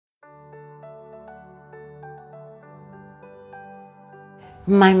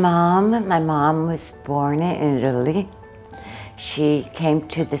My mom was born in Italy. She came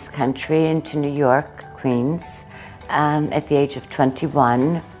to this country, into New York, Queens, at the age of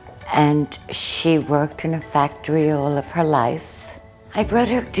 21, and she worked in a factory all of her life. I brought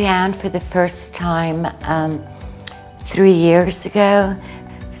her down for the first time 3 years ago.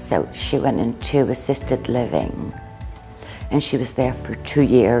 So she went into assisted living, and she was there for 2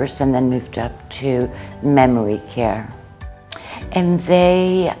 years and then moved up to memory care. And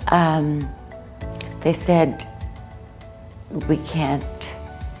they said, we can't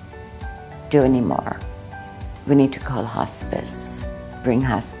do anymore. We need to call hospice, bring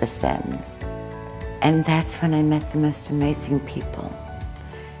hospice in. And that's when I met the most amazing people.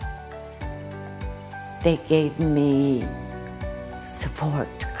 They gave me support,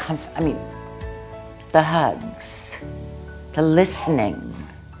 the hugs, the listening,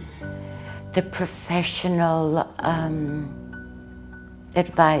 the professional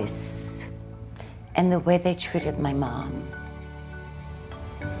advice, and the way they treated my mom.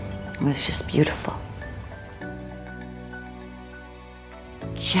 It was just beautiful.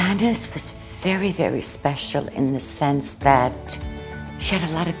 Janice was very, very special in the sense that she had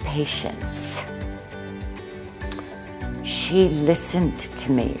a lot of patience. She listened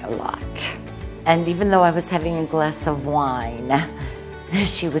to me a lot. And even though I was having a glass of wine,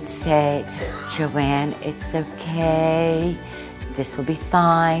 she would say, Joanne, it's okay. This will be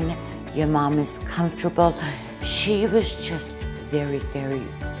fine. Your mom is comfortable. She was just very, very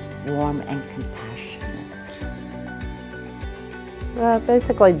warm and compassionate.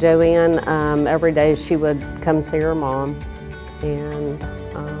 Basically, Joanne, every day she would come see her mom, and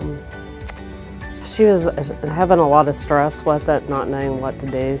she was having a lot of stress with it, not knowing what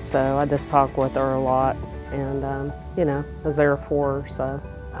to do, so I just talked with her a lot, and you know, was there for her. So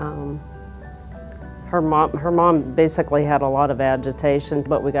her mom basically had a lot of agitation,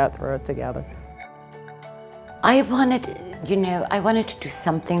 but we got through it together. I wanted to do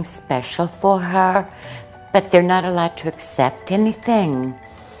something special for her, but they're not allowed to accept anything.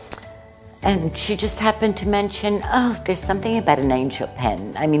 And she just happened to mention, oh, there's something about an angel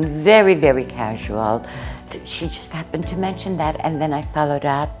pen. I mean, very, very casual. She just happened to mention that, and then I followed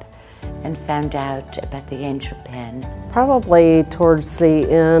up and found out about the angel pen. Probably towards the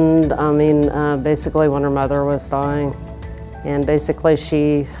end, basically when her mother was dying, and basically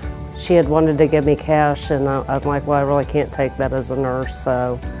she had wanted to give me cash, and I'm like, well, I really can't take that as a nurse,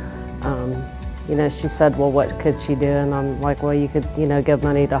 so, you know, she said, well, what could she do? And I'm like, well, you could, you know, give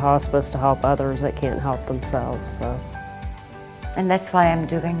money to hospice to help others that can't help themselves, so. And that's why I'm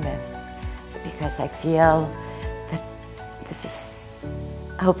doing this. It's because I feel that this is,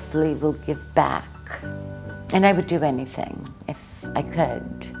 hopefully will give back. And I would do anything if I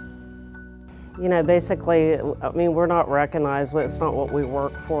could. You know, basically, I mean, we're not recognized, it's not what we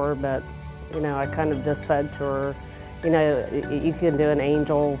work for, but, you know, I kind of just said to her, you know, you can do an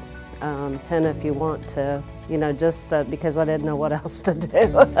angel pen if you want to, you know, just because I didn't know what else to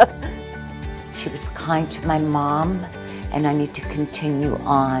do. She was kind to my mom, and I need to continue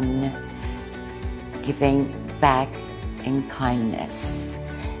on giving back in kindness.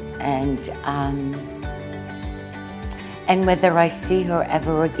 And whether I see her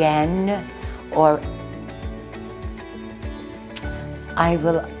ever again, or I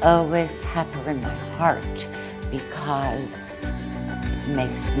will always have her in my heart because it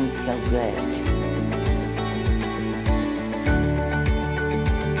makes me feel good.